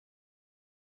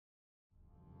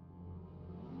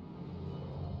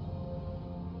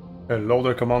Hello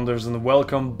there, commanders, and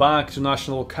welcome back to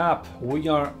National Cup. We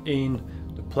are in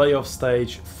the playoff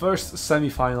stage, first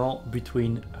semi-final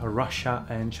between Russia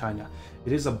and China.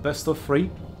 It is a best of three,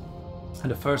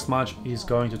 and the first match is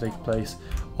going to take place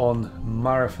on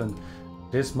Marathon.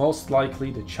 It is most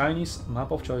likely the Chinese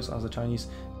map of choice, as the Chinese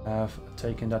have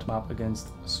taken that map against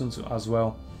SUNTZU as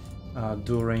well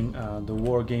during the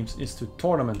War Games Institute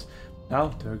tournament. Now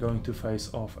they're going to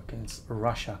face off against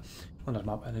Russia on that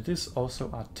map, and it is also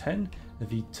a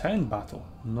 10v10 battle,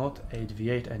 not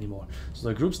 8v8 anymore. So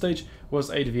the group stage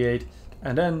was 8v8,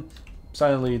 and then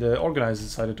suddenly the organizers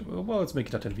decided, well, let's make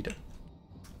it a 10v10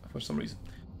 for some reason.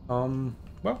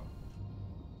 Well,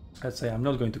 let's say I'm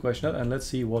not going to question that, and let's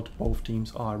see what both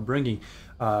teams are bringing.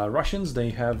 Russians, they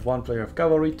have one player of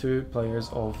cavalry, two players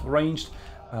of ranged,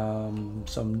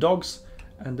 some dogs,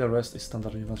 and the rest is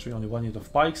standard infantry, only one unit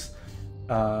of pikes.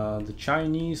 The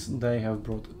Chinese, they have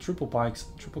brought triple pikes,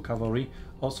 triple cavalry,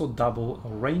 also double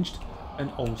ranged,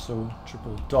 and also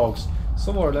triple dogs.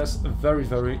 So more or less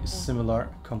very similar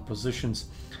compositions.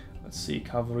 Let's see,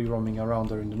 cavalry roaming around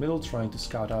there in the middle, trying to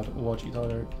scout out what each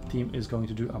other team is going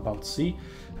to do about C.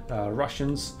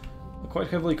 Russians quite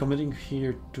heavily committing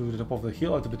here to the top of the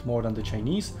hill, a little bit more than the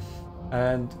Chinese.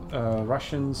 And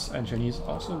Russians and Chinese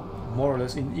also more or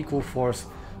less in equal force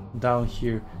down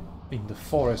here in the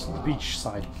forest, the beach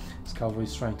side. This cavalry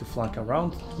is trying to flank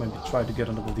around, maybe try to get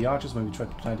on top of the archers, maybe try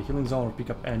to try the healing zone or pick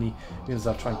up any units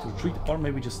that are trying to retreat, or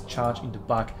maybe just charge in the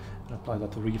back and apply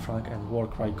that reflank and war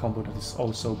cry combo that is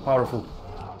also powerful.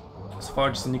 As far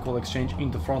as an equal exchange in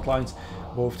the front lines,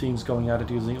 both teams going at it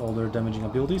using all their damaging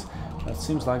abilities. It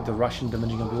seems like the Russian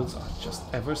damaging abilities are just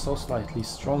ever so slightly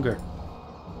stronger.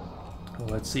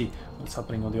 Let's see what's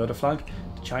happening on the other flank.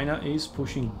 China is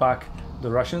pushing back the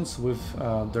Russians with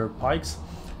their pikes.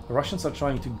 The Russians are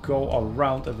trying to go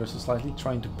around ever so slightly,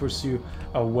 trying to pursue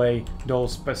away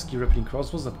those pesky repeating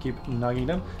crossbows that keep nagging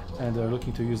them, and they're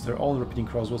looking to use their own repeating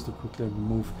crossbows to quickly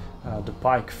remove the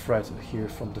pike threat here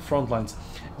from the front lines.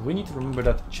 We need to remember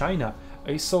that China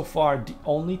is so far the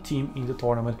only team in the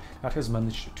tournament that has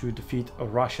managed to defeat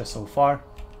Russia so far.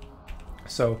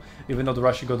 So even though the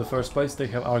Russia got the first place, they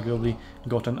have arguably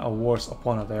gotten a worse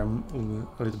opponent. They are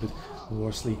a little bit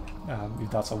worsely,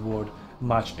 if that's a word,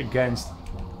 match against,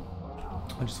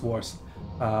 which is worse.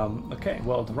 Okay,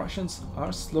 well, the Russians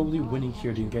are slowly winning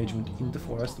here the engagement in the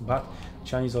forest, but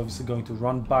Chinese obviously going to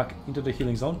run back into the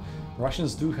healing zone.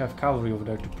 Russians do have cavalry over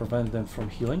there to prevent them from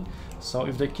healing, so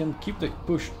if they can keep the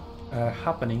push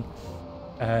happening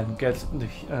and get the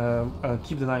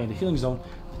keep denying the healing zone,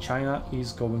 China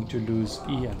is going to lose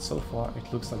E, and so far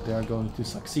it looks like they are going to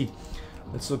succeed.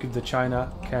 Let's look if the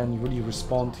China can really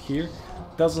respond here.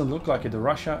 Doesn't look like it. The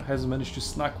Russia has managed to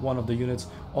snag one of the units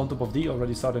on top of D,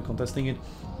 already started contesting it.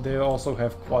 They also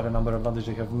have quite a number of advantage.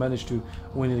 They have managed to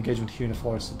win an engagement here in the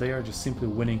forest, so they are just simply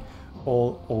winning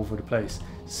all over the place.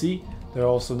 C, they're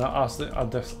also now after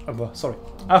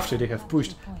they have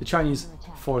pushed the Chinese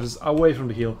forces away from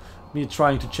the hill. Me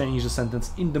trying to change the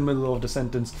sentence in the middle of the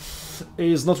sentence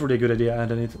is not really a good idea,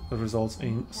 and then it results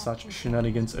in such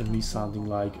shenanigans and me sounding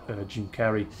like Jim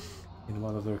Carrey in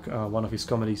one of his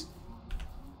comedies.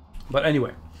 But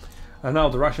anyway, and now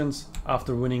the Russians,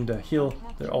 after winning the hill,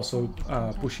 they're also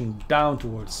pushing down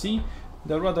towards C.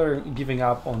 They're rather giving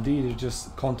up on D, they're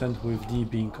just content with D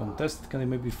being contested. Can they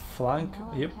maybe flank?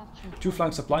 Yep, 2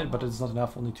 flanks applied, but it's not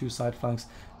enough, only 2 side flanks,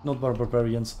 not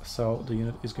barbarians, so the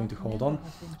unit is going to hold on.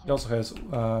 It also has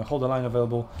hold the line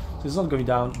available, so it's not going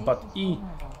down, but E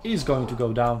is going to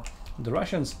go down. The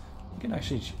Russians can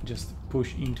actually just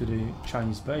push into the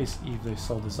Chinese base if they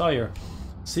so desire.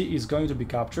 C is going to be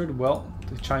captured. Well,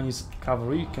 the Chinese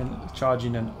cavalry can charge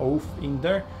in an oath in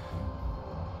there,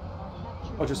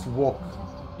 or just walk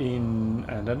in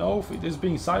and an oath. It is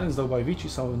being silenced though by Vichy,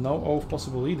 so no oath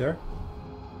possible either.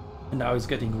 And now it's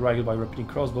getting ragged by repeating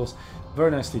crossbows.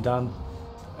 Very nicely done.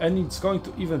 And it's going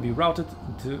to even be routed.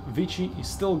 The Vichy is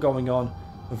still going on.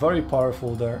 Very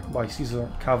powerful there by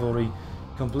Caesar cavalry,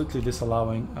 completely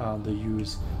disallowing the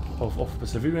use of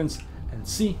perseverance. And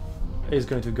C is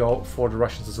going to go for the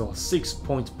Russians as well. 6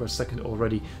 points per second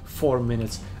already, 4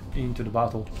 minutes into the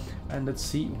battle. And let's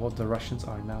see what the Russians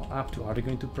are now up to. Are they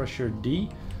going to pressure D?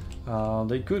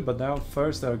 They could, but now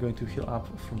first they are going to heal up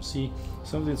from C.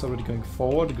 Something's already going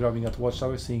forward, grabbing that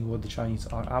watchtower, seeing what the Chinese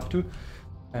are up to.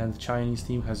 And the Chinese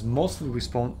team has mostly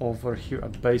respawned over here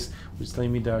at base, which is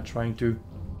telling me they are trying to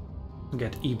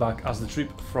get E back, as the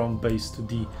trip from base to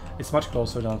D is much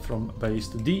closer than from base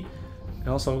to D. And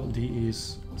also D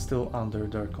is still under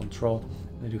their control.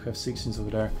 They do have 6 units over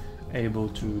there able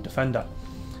to defend that.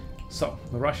 So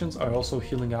the Russians are also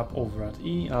healing up over at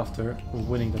E after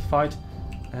winning the fight,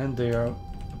 and they are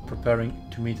preparing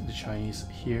to meet the Chinese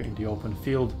here in the open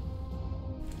field.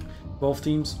 Both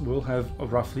teams will have a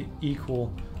roughly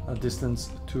equal distance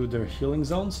to their healing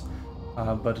zones,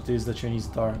 but it is the Chinese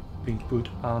that are being put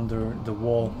under the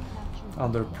wall,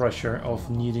 under pressure of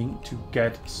needing to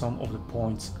get some of the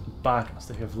points back, as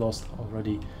they have lost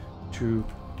already 2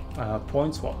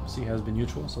 points. Well, C has been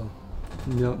neutral, so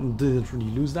didn't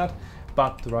really lose that,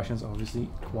 but the Russians are obviously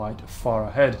quite far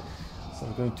ahead. So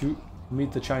we're going to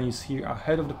meet the Chinese here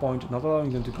ahead of the point, not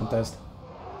allowing them to contest.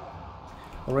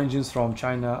 Origins from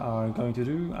China are going to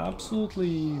do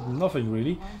absolutely nothing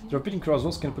really. The repeating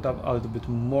crossbows can put up a little bit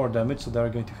more damage, so they're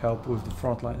going to help with the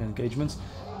frontline engagements,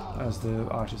 as the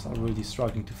archers are really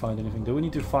struggling to find anything. They will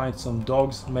need to find some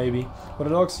dogs maybe, but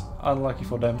the dogs, unlucky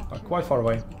for them, are quite far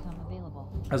away,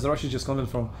 as the Russians just counted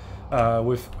from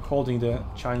with holding the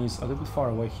Chinese a little bit far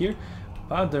away here.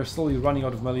 But they're slowly running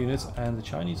out of melee units, and the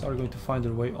Chinese are going to find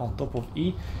their way on top of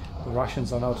E. The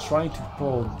Russians are now trying to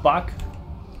pull back,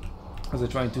 as they're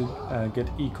trying to get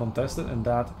E contested, and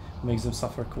that makes them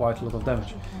suffer quite a lot of damage.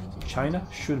 So China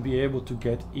should be able to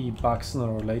get E back sooner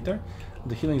or later.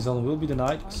 The healing zone will be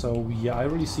denied, so yeah, I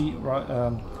really see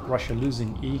Russia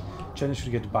losing E. China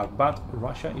should get back, but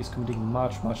Russia is committing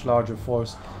much larger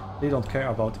force. They don't care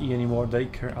about E anymore, they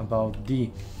care about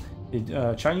D.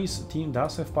 The Chinese team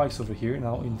does have pikes over here,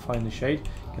 now in Find the Shade.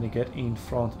 Can they get in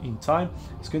front in time?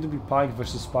 It's going to be pike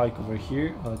versus pike over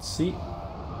here. Let's see.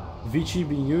 Vichy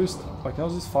being used. Pike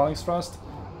knows this, phalanx thrust.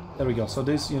 There we go. So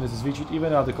this unit is Vichy,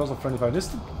 even at the cost of friendly fire.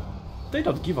 They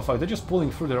don't give a fuck, they're just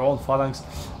pulling through their own phalanx.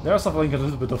 They are suffering a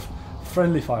little bit of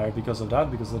friendly fire because of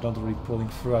that, because they're not really pulling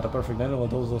through at a perfect angle.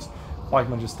 Those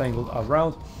pikemen just tangled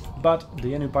around. But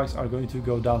the enemy pikes are going to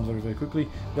go down very quickly.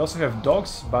 They also have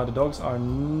dogs, but the dogs are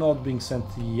not being sent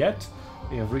yet.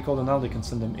 They have recalled them now, they can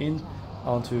send them in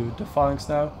onto the phalanx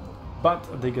now.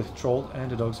 But they get trolled,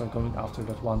 and the dogs are going after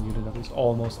that one unit that is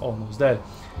almost dead.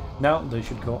 Now they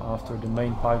should go after the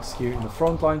main pikes here in the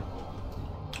front line.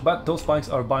 But those pikes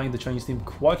are buying the Chinese team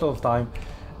quite a lot of time,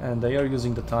 and they are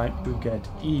using the time to get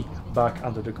E back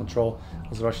under their control,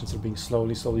 as the Russians are being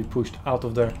slowly pushed out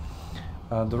of there.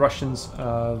 The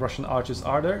Russian archers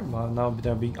are there, but now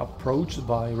they're being approached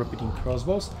by repeating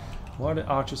crossbows, while the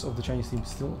archers of the Chinese team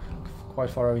still quite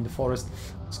far away in the forest.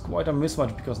 It's quite a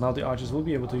mismatch, because now the archers will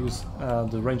be able to use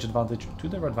the range advantage to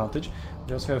their advantage.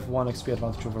 They also have 1 XP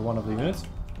advantage over one of the units.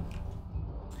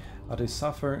 That is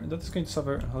going to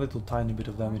suffer a little tiny bit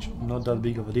of damage, not that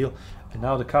big of a deal. And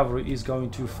now the cavalry is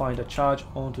going to find a charge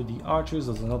onto the archers.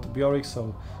 Those are not the Bjork,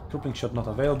 so crippling shot not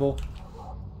available.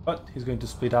 But he's going to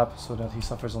split up so that he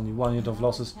suffers only 1 unit of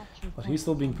losses, but he's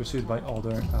still being pursued by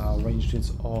other ranged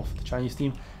units of the Chinese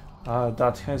team.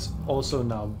 That has also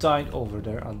now died over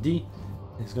there at D.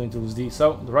 He's going to lose D,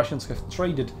 so the Russians have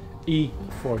traded E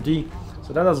for D,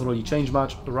 so that doesn't really change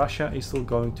much. Russia is still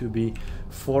going to be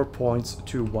 4 points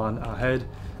to 1 ahead,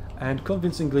 and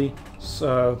convincingly,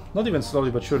 not even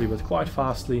slowly but surely, but quite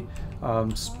fastly,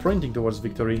 sprinting towards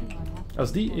victory,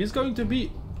 as D is going to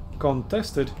be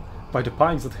contested by the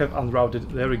pikes that have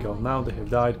unrouted. There we go, now they have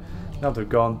died, now they're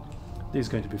gone. This is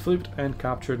going to be flipped and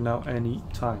captured now any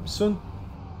time soon.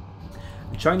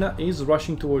 China is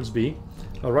rushing towards B.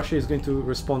 Russia is going to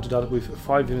respond to that with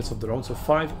 5 units of their own, so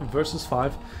 5 versus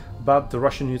 5, but the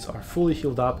Russian units are fully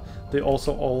healed up. They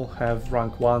also all have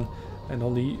rank 1, and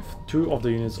only 2 of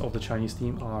the units of the Chinese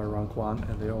team are rank 1,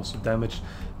 and they're also damaged.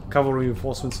 Cavalry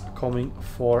reinforcements coming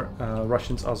for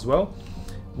Russians as well,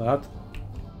 but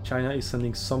China is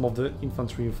sending some of the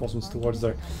infantry reinforcements towards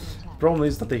there. Problem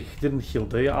is that they didn't heal.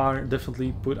 They are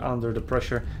definitely put under the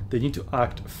pressure. They need to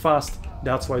act fast.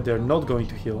 That's why they're not going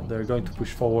to heal. They're going to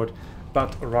push forward.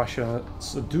 But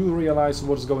Russians do realize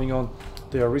what's going on.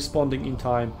 They are responding in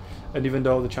time. And even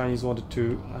though the Chinese wanted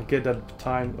to get that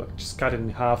time, just cut it in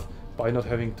half by not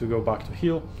having to go back to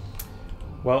heal,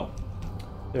 well,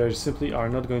 they simply are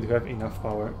not going to have enough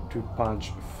power to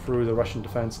punch through the Russian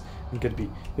defense and get B.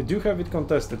 They do have it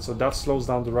contested, so that slows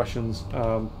down the Russians'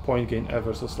 point gain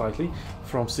ever so slightly,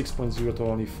 from 6.0 to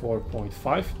only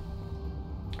 4.5.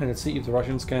 And let's see if the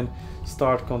Russians can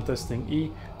start contesting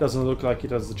E. Doesn't look like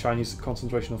it, as the Chinese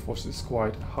concentration of force is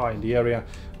quite high in the area.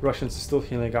 Russians still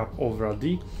healing up over at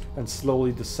D and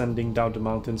slowly descending down the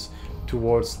mountains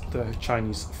towards the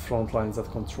Chinese front lines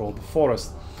that control the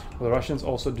forest. The Russians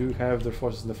also do have their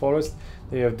forces in the forest.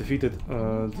 They have defeated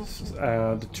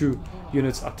the 2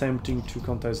 units attempting to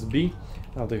contest B.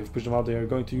 Now they have pushed them out. They are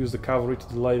going to use the cavalry to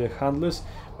delay the handlers,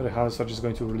 but the handlers are just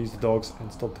going to release the dogs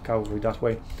and stop the cavalry that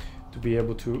way, to be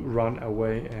able to run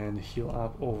away and heal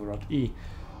up over at E.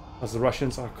 as the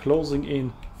Russians are closing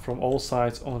in from all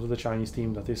sides onto the Chinese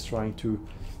team that is trying to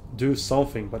do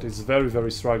something, but it's very,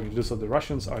 very struggling to do so. The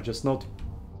Russians are just not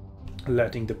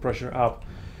letting the pressure up.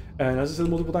 And as I said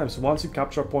multiple times, once you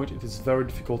capture a point, it is very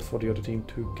difficult for the other team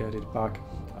to get it back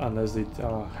unless they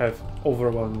have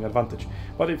overwhelming advantage.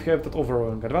 But if you have that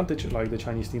overwhelming advantage, like the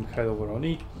Chinese team had over on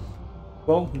E,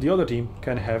 well, the other team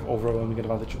can have overwhelming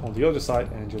advantage on the other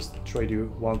side and just trade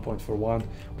you 1 point for 1,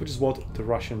 which is what the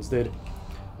Russians did.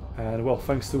 And well,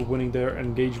 thanks to winning their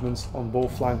engagements on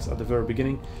both flanks at the very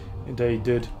beginning, they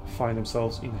did find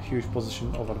themselves in a huge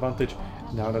position of advantage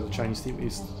now that the Chinese team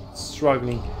is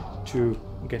struggling to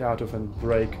get out of and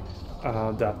break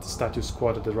that status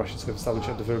quo that the Russians have established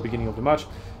at the very beginning of the match.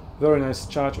 Very nice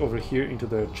charge over here into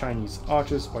the Chinese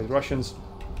archers by the Russians,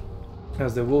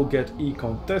 as they will get E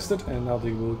contested and now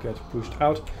they will get pushed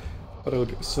out, but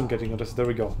they'll soon get contested. There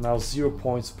we go. Now 0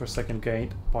 points per second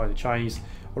gained by the Chinese.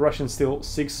 The Russians still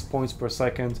 6 points per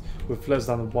second with less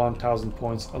than 1,000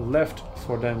 points left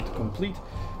for them to complete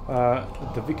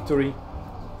the victory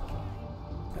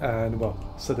and well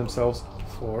set themselves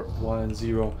for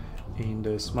 1-0 in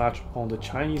this match on the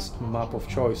Chinese map of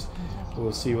choice.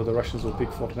 We'll see what the Russians will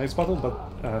pick for the next battle,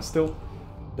 but still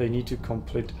they need to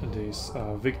complete this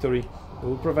victory. It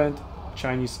will prevent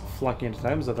Chinese flanking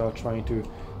attempts that are trying to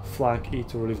flank E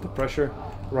to relieve the pressure.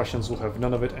 Russians will have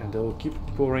none of it and they will keep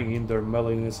pouring in their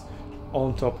melee units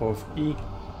on top of E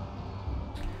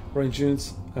range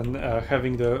units and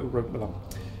having the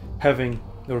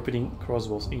repeating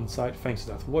crossbows inside. Thanks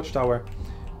to that watchtower,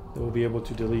 they will be able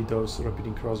to delete those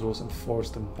repeating crossbows and force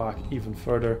them back even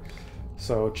further.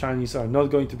 So Chinese are not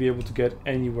going to be able to get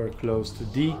anywhere close to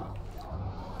D,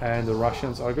 and the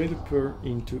Russians are going to pour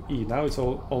into E. Now it's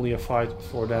only a fight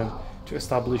for them to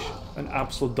establish an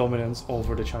absolute dominance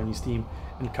over the Chinese team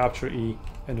and capture E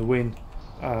and win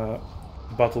the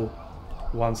battle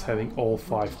once having all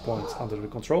 5 points under the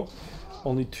control.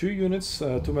 Only 2 units,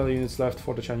 2 melee units left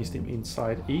for the Chinese team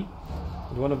inside E,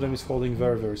 and one of them is holding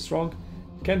very, very strong.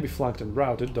 Can be flanked and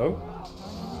routed though,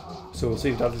 so we'll see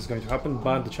if that is going to happen,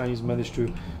 but the Chinese managed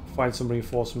to find some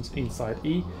reinforcements inside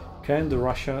E. Can the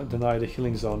Russia deny the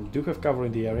healing zone? Do have cover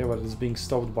in the area, but it is being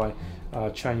stopped by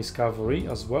Chinese cavalry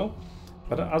as well.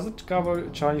 But as the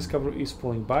Chinese cavalry is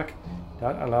pulling back,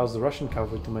 that allows the Russian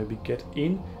cavalry to maybe get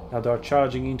in. Now they are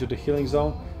charging into the healing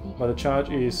zone, but the charge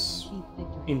is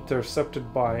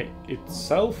intercepted by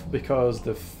itself because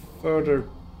the further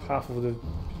half of the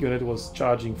unit was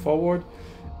charging forward,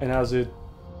 and as it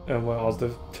well, as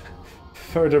the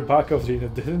further back of the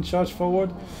unit didn't charge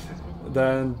forward,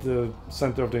 then the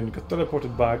center of the unit got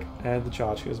teleported back and the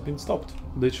charge has been stopped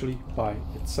literally by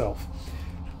itself.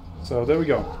 So there we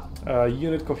go.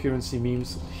 Unit coherency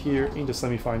memes here in the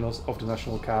semi-finals of the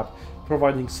National Cup,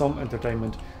 providing some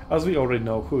entertainment, as we already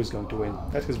know who is going to win.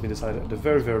 That has been decided at the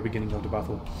very, very beginning of the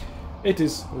battle. It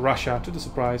is Russia, to the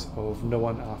surprise of no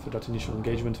one after that initial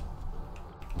engagement.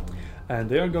 And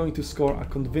they are going to score a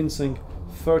convincing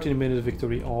 13-minute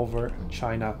victory over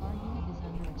China.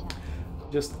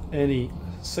 Just any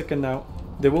second now.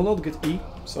 They will not get E,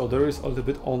 so there is a little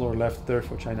bit honor left there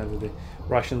for China. The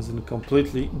Russians didn't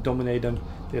completely dominate them,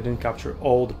 they didn't capture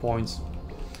all the points.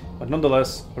 But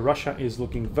nonetheless, Russia is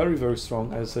looking very, very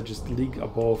strong, as I said, just league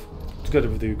above, together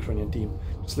with the Ukrainian team,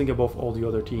 just league above all the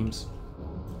other teams.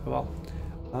 Well,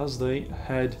 as they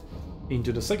head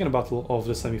into the second battle of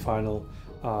the semi-final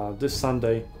this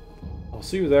Sunday, I'll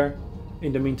see you there.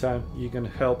 In the meantime, you can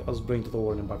help us bring the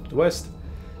warning back to the West.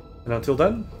 And until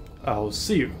then, I'll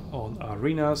see you on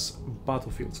Arena's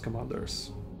Battlefields,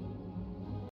 Commanders.